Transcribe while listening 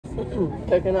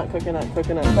Coconut, coconut,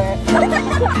 coconut.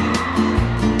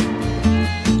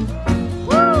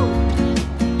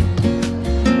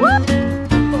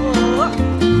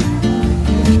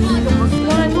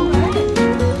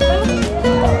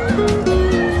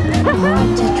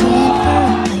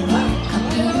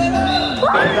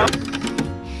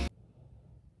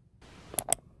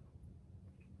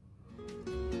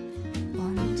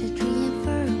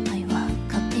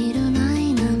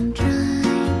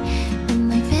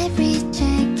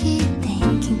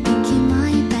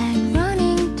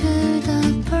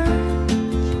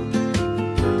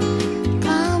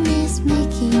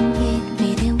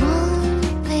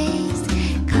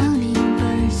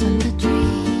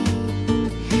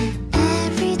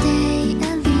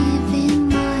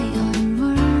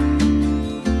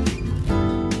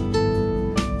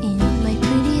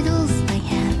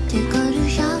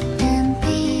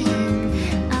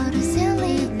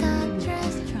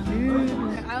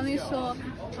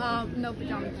 No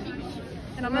pajamas.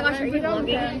 And I'm not wearing pajamas.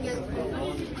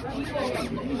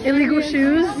 Illegal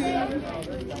shoes.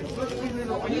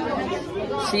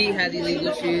 She had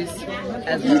illegal shoes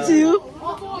as You too.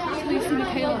 She's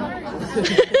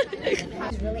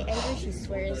really angry. She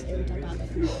swears it would talk about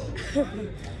it.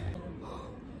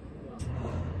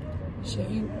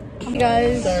 Hey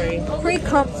guys, Sorry.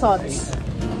 Pre-comp thoughts.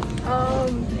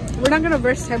 We're not gonna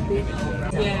verse Tempe.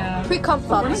 Yeah. Pre-comp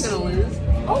thoughts. We're not gonna lose.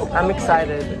 I'm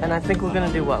excited, and I think we're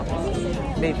gonna do well.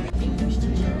 Maybe.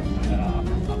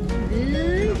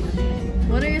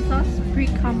 What are your thoughts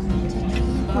pre-comp?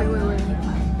 Wait.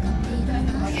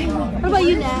 What about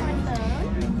you, Nat?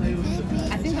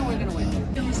 I think that we're gonna win.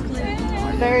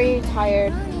 Very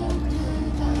tired.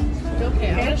 Okay,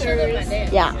 I'm gonna show them my day.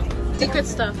 Yeah. secret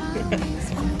stuff.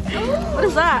 What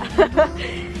is that?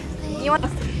 You want?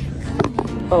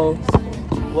 Oh.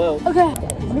 Whoa. Okay.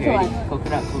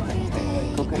 Coconut.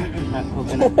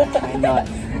 I know it.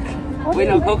 Wait,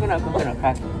 no, coconut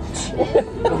crack.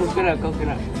 Coconut.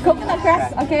 Coconut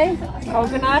crack, okay?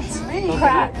 Coconut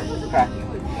crack. Crack.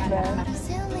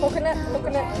 Coconut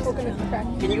crack.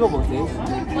 Can you go both ways?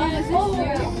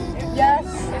 Yes.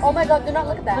 Oh my god, do not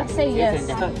look at that. Let's say yes.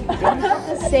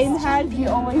 The same hand you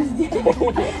always do.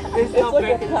 It's no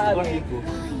crack, it's one equal.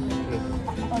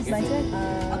 Oh, it's nice.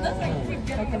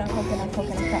 Coconut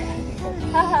crack.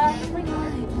 Haha.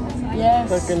 Yes.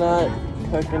 Coconut.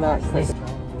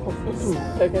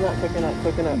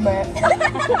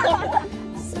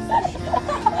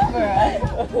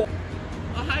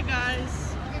 Oh, hi guys.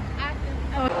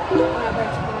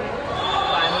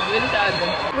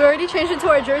 We already changed into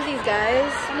our jerseys,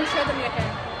 guys. Let me show them your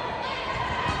hair.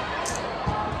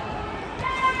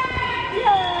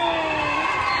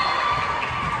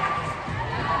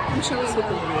 I'm showing them.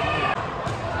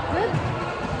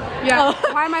 Yeah.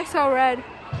 Oh. Why am I so red?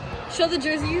 Show the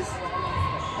jerseys.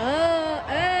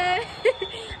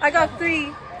 I got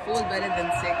 3. 4 is better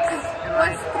than 6.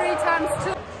 What's 3 times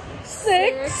 2?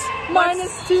 6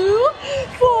 minus 2,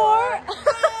 4.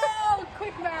 Oh,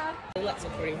 quick math. Let's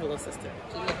supporting her little sister.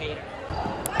 She's a hater.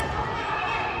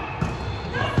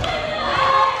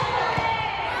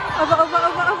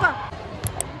 Over.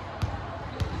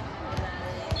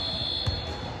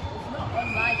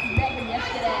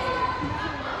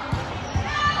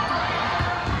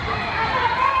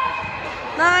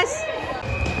 Nice.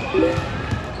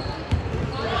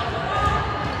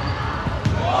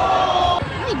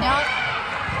 Hey, now.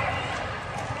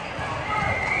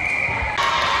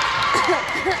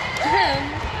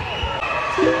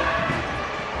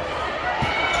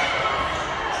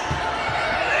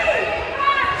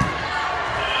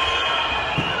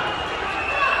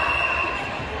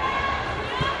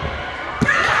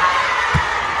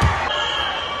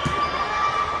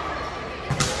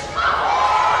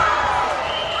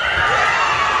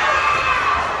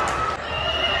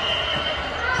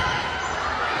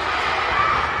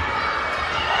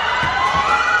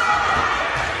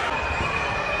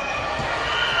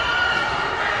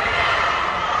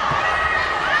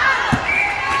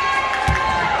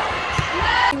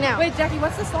 Now. Wait, Jackie,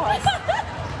 what's the sauce?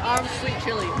 Sweet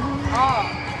chili. Oh.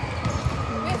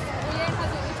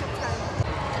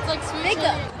 It's like sweet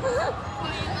Makeup.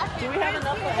 Do we have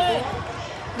enough for everyone?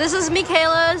 This is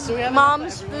Michaela's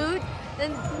mom's food.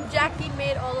 Then Jackie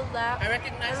made all of that. I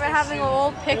recognize And we're having a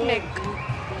little picnic.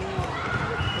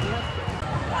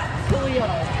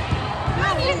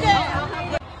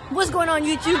 What's going on,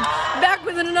 YouTube? Back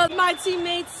with another my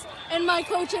teammates and my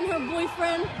coach and her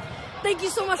boyfriend. Thank you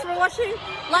so much for watching.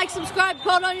 Like, subscribe,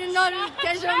 put on your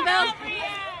notification bell.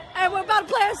 And we're about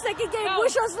to play our second game.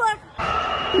 Wish us luck.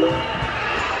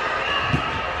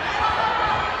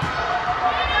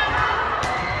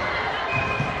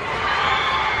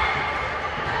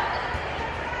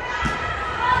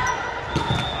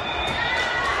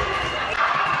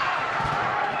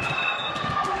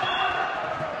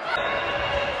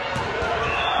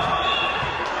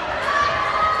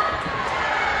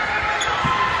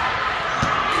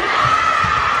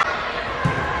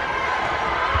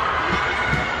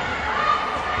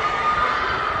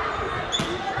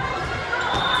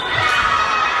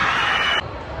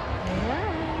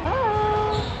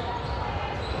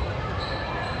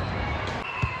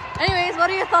 Anyways, what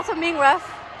are your thoughts on being ref?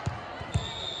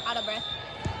 Out of breath.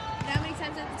 You know how many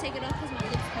times I have to take it off because my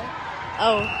lips hurt?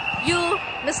 Oh, you,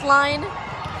 Miss Line.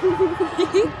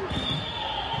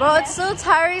 Bro, it's so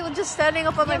tiring with just standing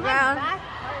up on the ground.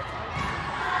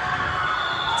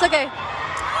 It's okay.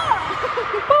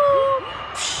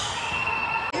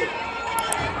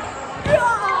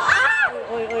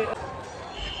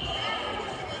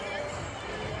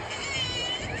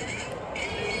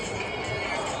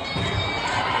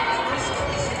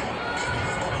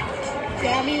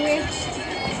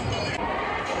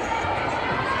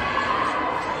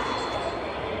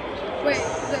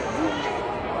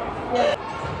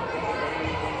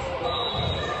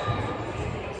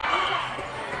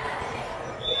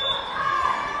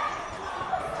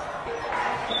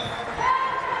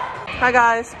 Hi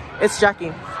guys, it's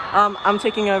Jackie. I'm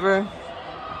taking over.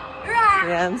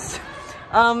 Yes.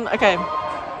 Okay.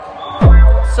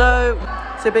 So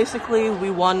basically we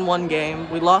won one game,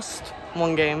 we lost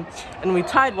one game, and we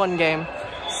tied one game.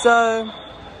 So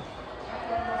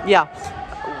yeah,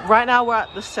 right now we're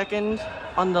at the second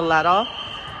on the ladder,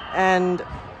 and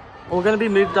we're gonna be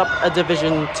moved up a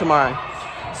division tomorrow.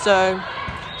 So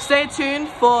stay tuned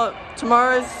for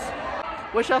tomorrow's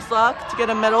Wish Us Luck to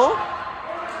get a medal.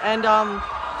 And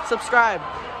subscribe.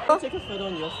 I'll take a photo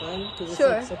on your phone because it's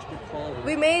like such good quality.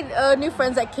 We made new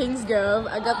friends at King's Grove.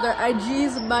 I got their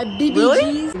IGs, my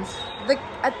BBGs. Really?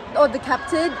 The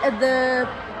captain and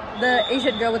the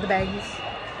Asian girl with the bangs.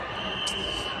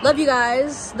 Love you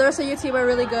guys. The rest of your team are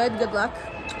really good. Good luck.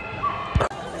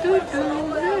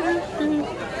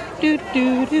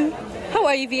 How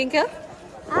are you, Bianca?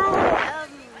 Hi,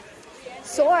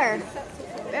 sore.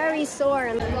 Very sore.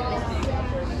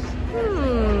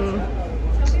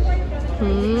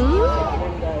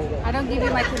 I don't give you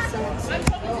my consent.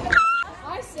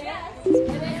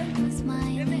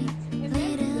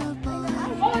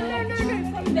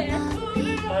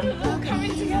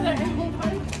 Coming together and hold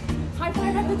high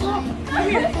five at the top. I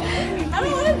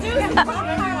don't want to do it.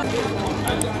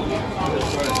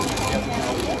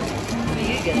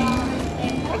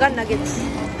 I got nuggets.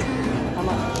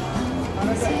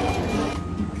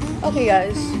 Okay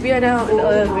guys, we are now in the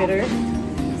elevator.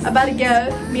 About to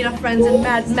go meet our friends in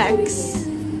Mad Max.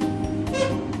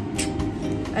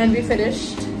 And we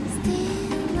finished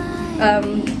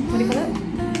what do you call it?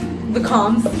 The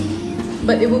comp.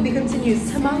 But it will be continued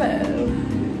tomorrow.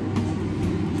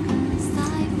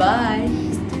 Bye.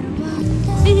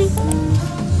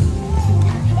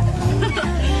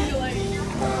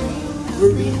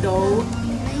 Burrito.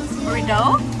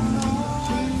 Burrito?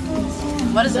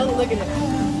 What is it? Look at it.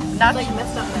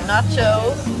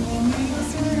 Nachos.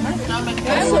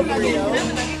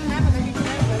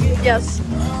 Yes.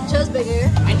 Cheeseburger.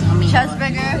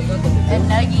 And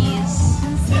nuggies.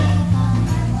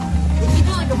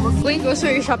 Going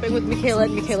grocery shopping with Michaela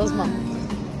and Michaela's mom.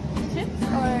 Chips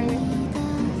or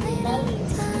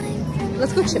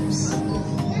let's go chips.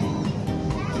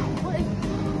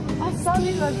 I saw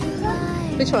these on TikTok.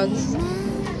 Which ones?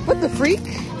 What the freak?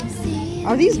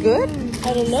 Are these good?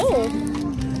 I don't know.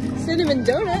 Cinnamon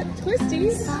donut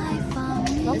twisties.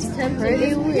 That's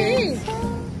pretty weird.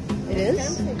 It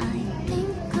is?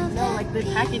 No, like the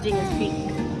packaging is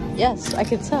pink. Yes, I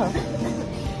can tell.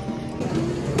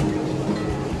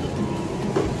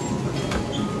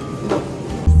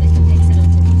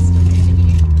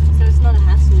 So it's not a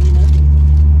hassle, you know?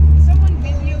 Someone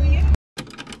video you?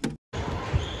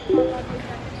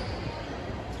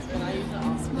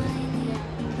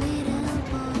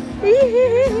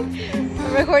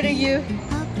 I'm recording you.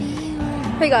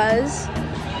 Hey guys,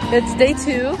 it's day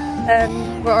 2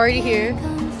 and we're already here.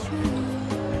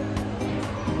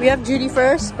 We have Judy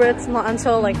first, but it's not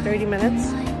until like 30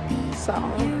 minutes. So,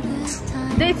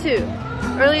 day 2,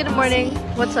 early in the morning.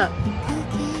 What's up?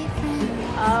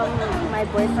 My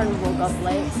boyfriend woke up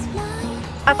late.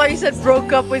 I thought you said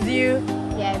broke up with you.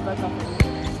 Yeah, I broke up with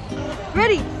him.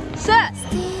 Ready, set,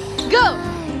 go!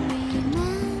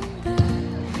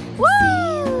 Woo!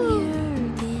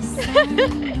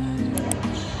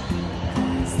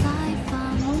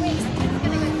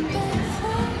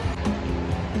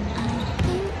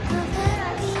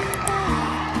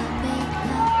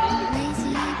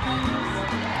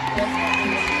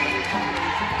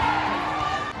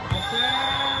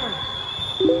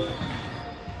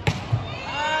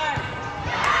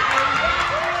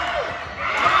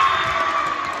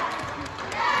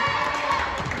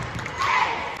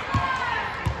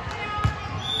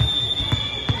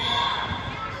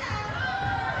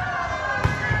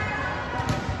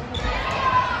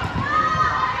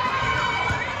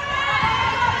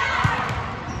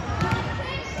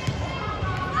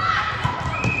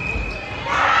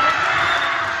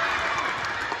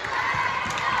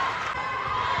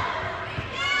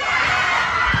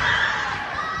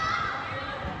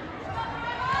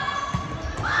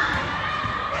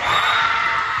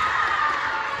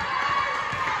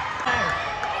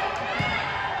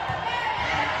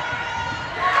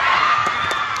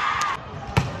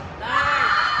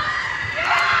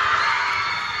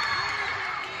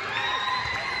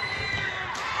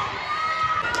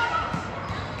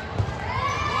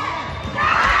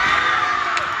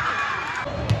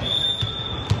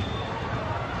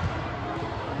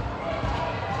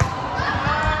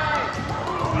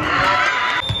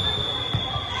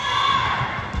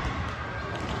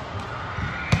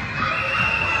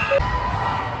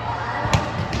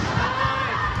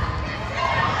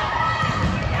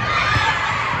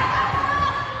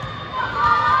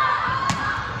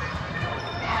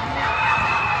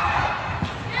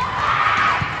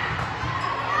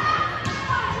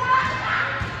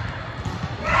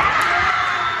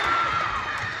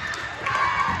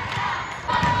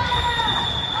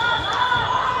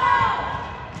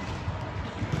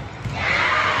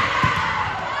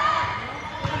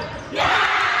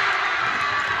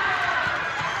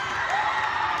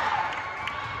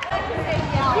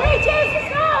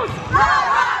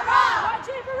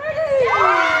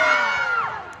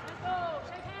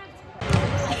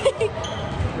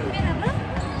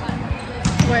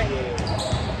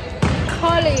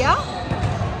 Khalia.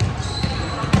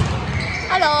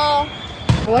 Hello.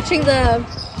 We're watching the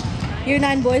Year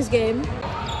 9 boys game.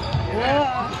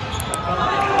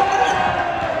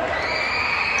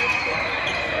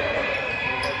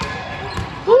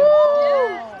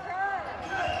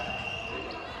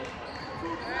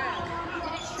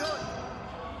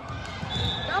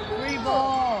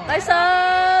 Nice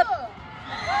up!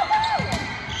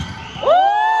 Woo!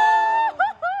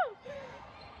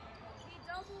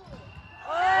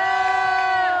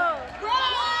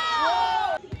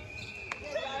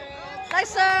 Nice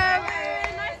serve!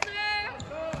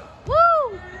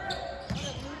 Woo!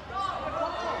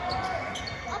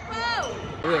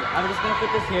 Wait, I'm just gonna put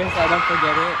this here so I don't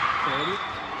forget it. Okay, ready?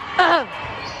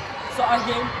 So our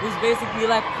game was basically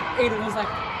like, Aiden was like,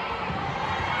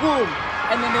 boom!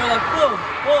 And then they were like, boom,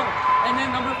 boom. And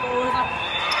then number 4 was like,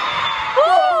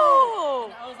 Woo!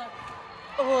 and I was like,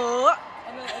 Oh.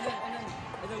 and then,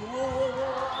 whoa, whoa,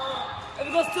 whoa, whoa. And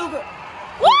it goes super.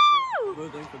 Woo! We're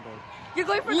going for gold. You're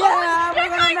going for gold? Yeah, You're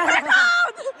going for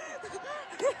gold!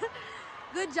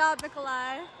 Good job,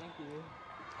 Nikolai. Thank you.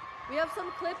 We have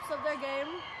some clips of their game,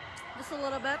 just a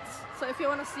little bit. So if you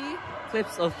want to see,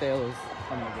 Clips of fails.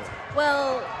 Oh my god.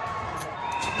 well,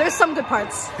 there's some good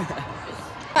parts.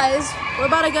 Guys, we're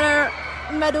about to get our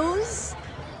medals.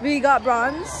 We got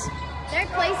bronze. Third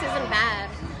place isn't bad.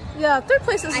 Yeah, third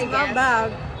place is not guess.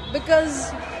 bad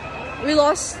because we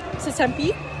lost to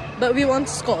Tempe, but we won to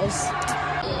Skulls.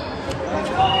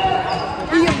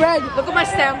 Eat your bread. Look at my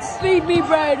stamps. Feed me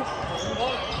bread.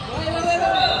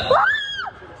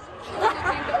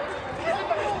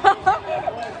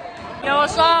 Yo,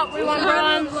 what's up? We won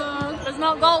bronze. There's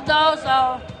no gold though,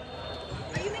 so.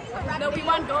 No, we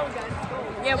want gold, guys.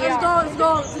 Yeah, we Let's are. go, let's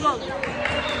go, let's go.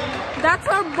 That's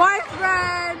our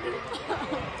boyfriend,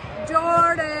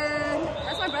 Jordan.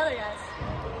 That's my brother, guys.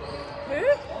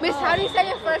 Who? Miss, how do you say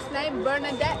your first name?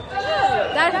 Bernadette.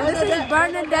 This is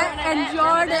Bernadette and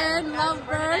Jordan,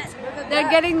 lovebirds. They're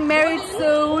getting married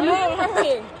soon.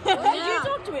 Did you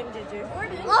talk to him, did you?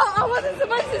 Oh, I wasn't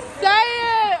supposed to say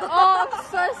it. Oh, I'm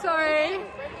so sorry.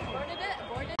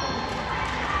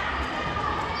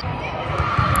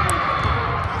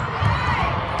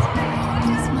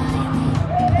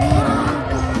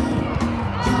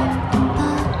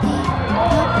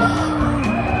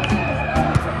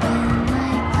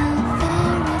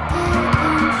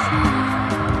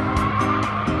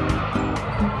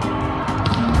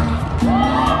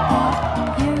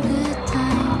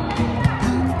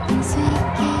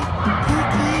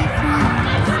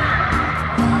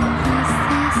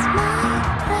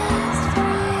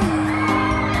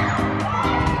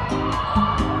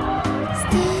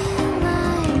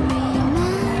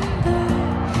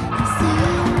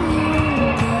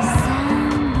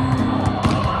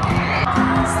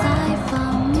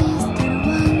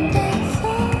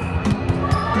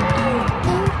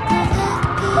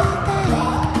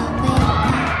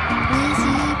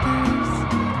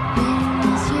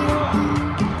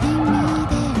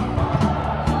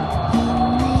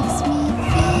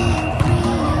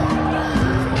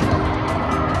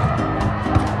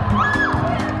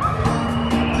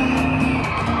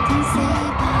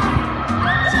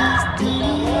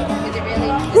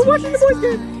 We're watching the boys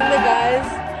game. The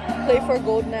guys play for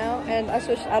gold now, and I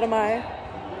switched out of my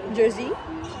jersey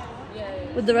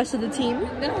with the rest of the team.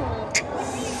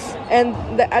 And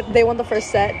they won the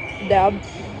first set. Dab,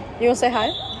 you wanna say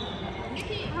hi?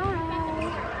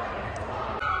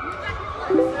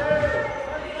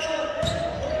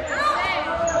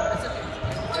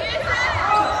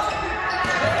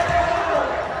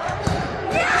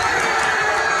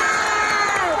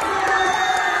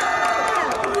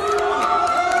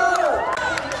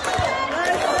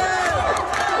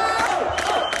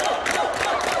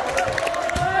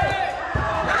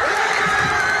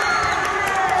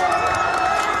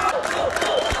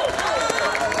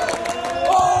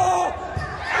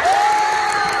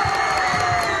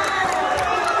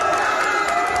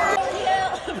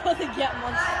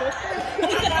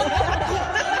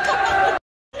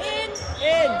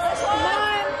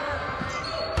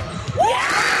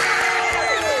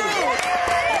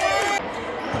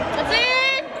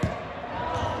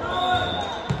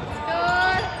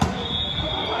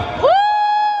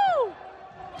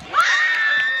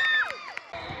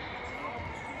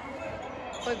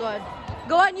 Oh god.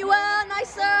 Go on, Yuel!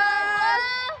 Nice serve!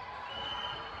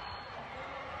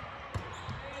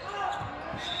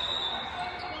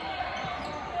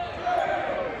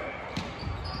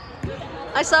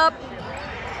 Nice up!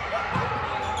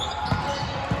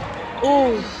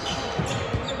 Ooh!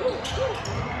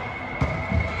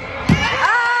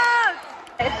 Ah!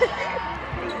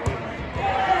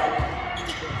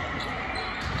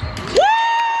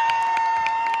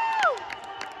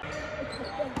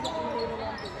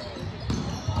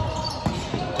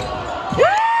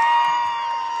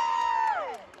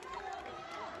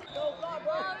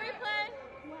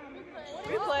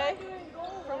 Replay.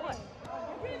 For what?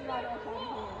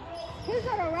 Here's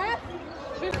not a wrap.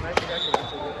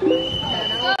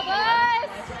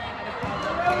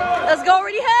 Let's go,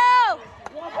 ROOTYHILL!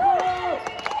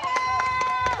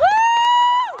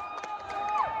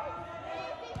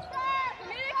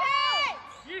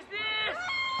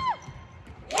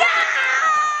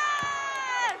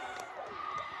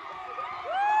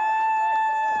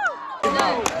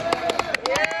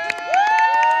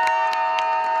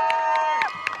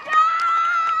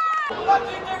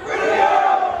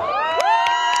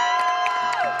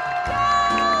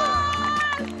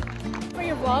 For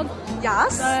your vlog.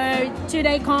 Yes. So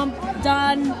 2-day comp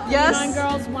done. Yes. 9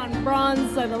 girls, 1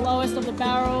 bronze, so the lowest of the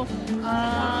barrel.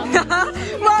 Well,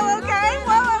 okay.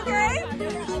 There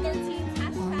were other teams.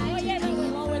 Oh yeah, they were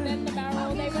lower than the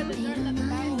barrel. They were deserved that the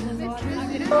barrel was on.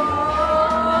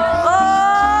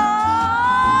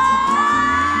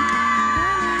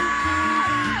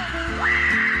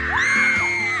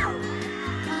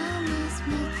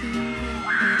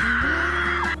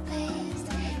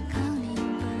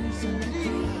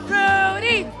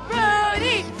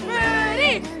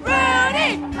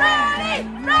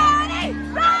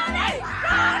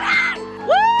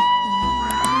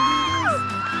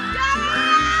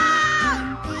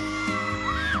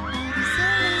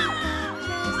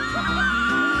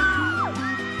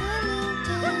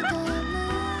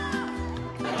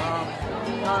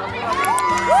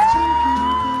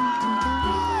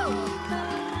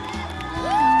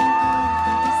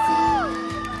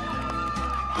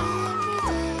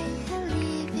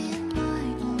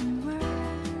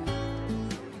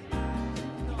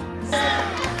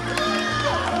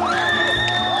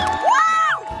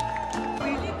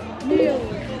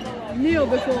 Kneel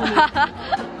before me.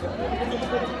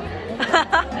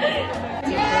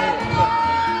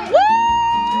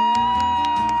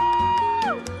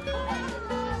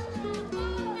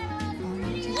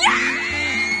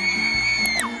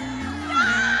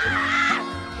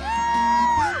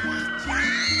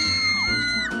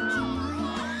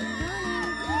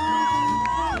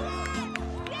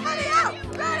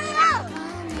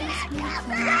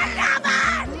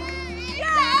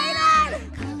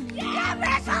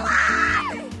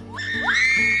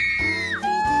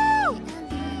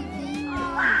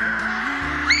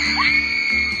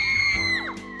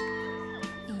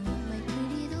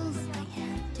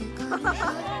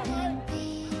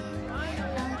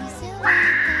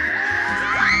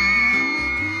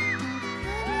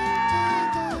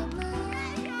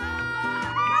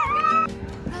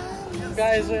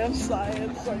 Guys, we have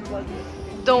science.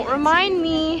 Don't remind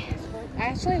me. I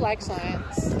actually like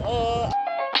science.